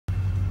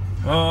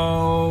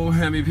Oh,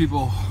 HEMI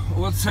people,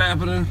 what's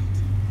happening?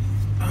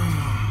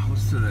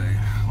 What's today?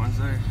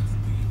 Wednesday?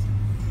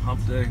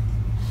 Hump day?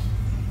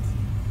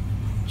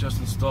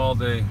 Just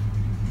installed a,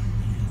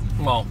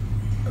 well,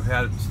 I've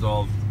had it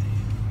installed.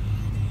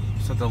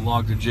 Sent the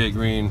log to Jay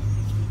Greene.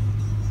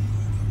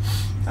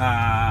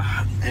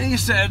 And he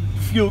said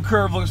fuel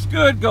curve looks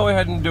good. Go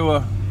ahead and do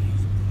a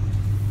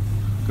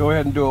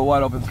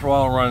wide open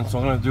throttle run. So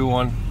I'm gonna do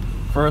one.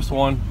 First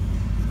one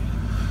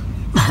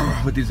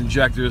with these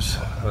injectors,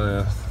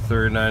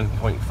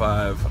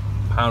 39.5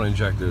 pound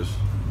injectors.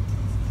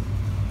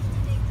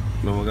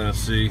 Then we're gonna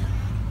see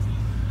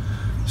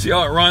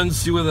how it runs,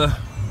 see where the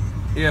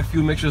air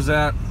fuel mixture's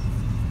at.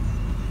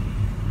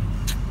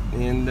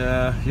 And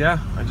yeah,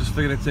 I just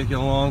figured I'd take you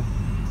along.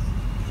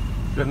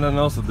 Got nothing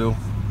else to do.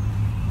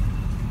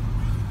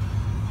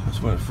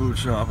 Just went food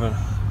shopping.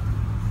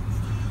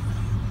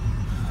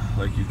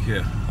 Like you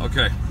care.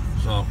 Okay,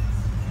 so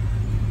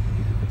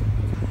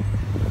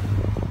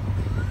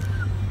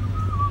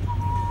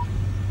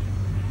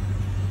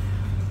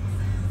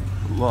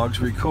log's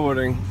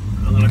recording.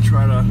 I'm gonna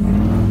try to,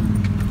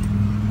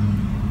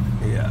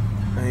 yeah,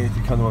 I need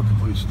to come to a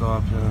complete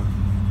stop.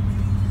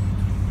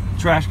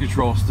 Trash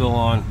control still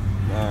on.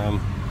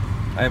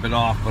 I have it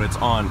off, but it's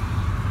on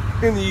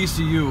in the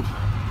ECU.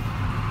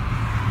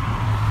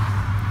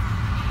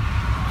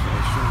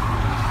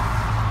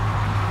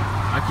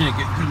 I can't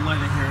get good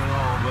lighting here at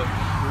all, but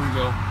here we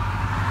go.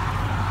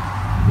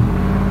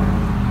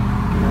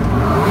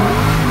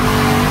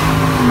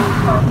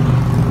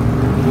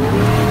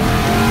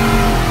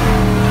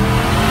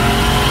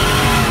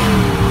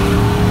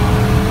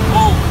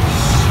 Oh,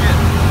 shit.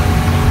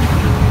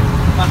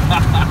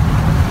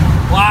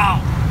 Wow.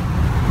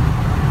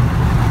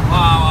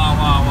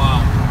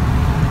 Wow.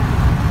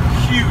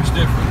 Huge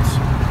difference.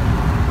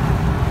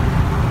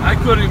 I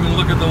couldn't even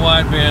look at the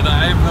wideband.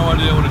 I have no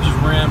idea what it just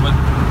ran, but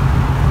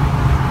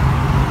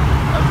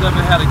I've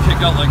never had a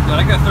kick out like that.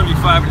 I got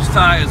 35-inch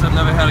tires. I've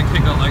never had a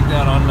kick out like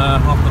that on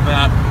off the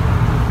bat.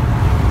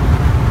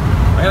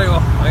 I gotta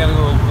go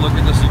look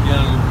at this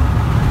again and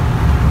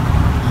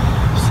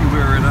see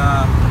where it.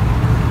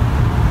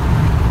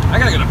 I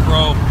gotta get a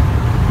pro,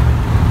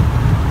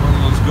 one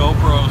of those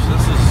GoPros.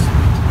 This is.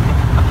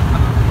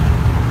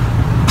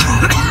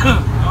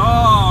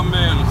 Oh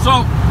man!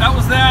 So that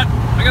was that.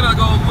 I gotta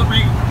go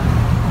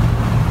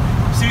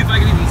see if I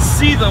can even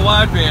see the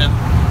wideband.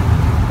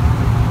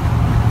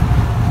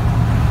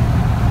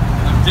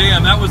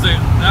 Damn, that was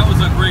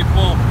a great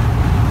pull.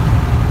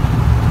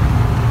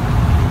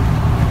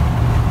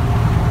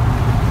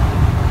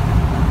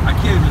 I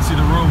can't even see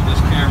the road with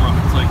this camera.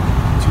 It's like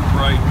too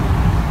bright.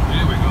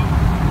 There we go.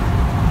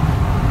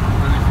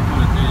 And if you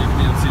put it there, you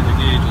can't see the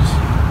gauges.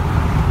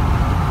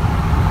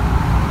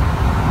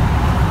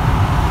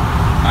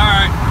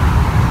 Alright.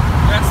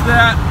 That's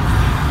that.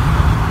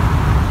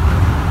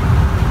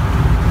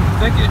 I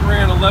think it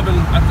ran 11.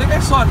 I think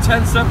I saw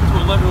 10.7 to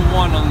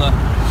 11.1 on the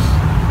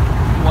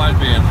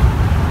wideband.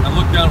 I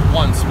looked down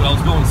once, but I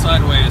was going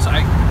sideways. I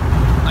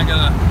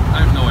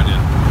have no idea.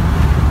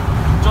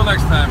 Until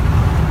next time.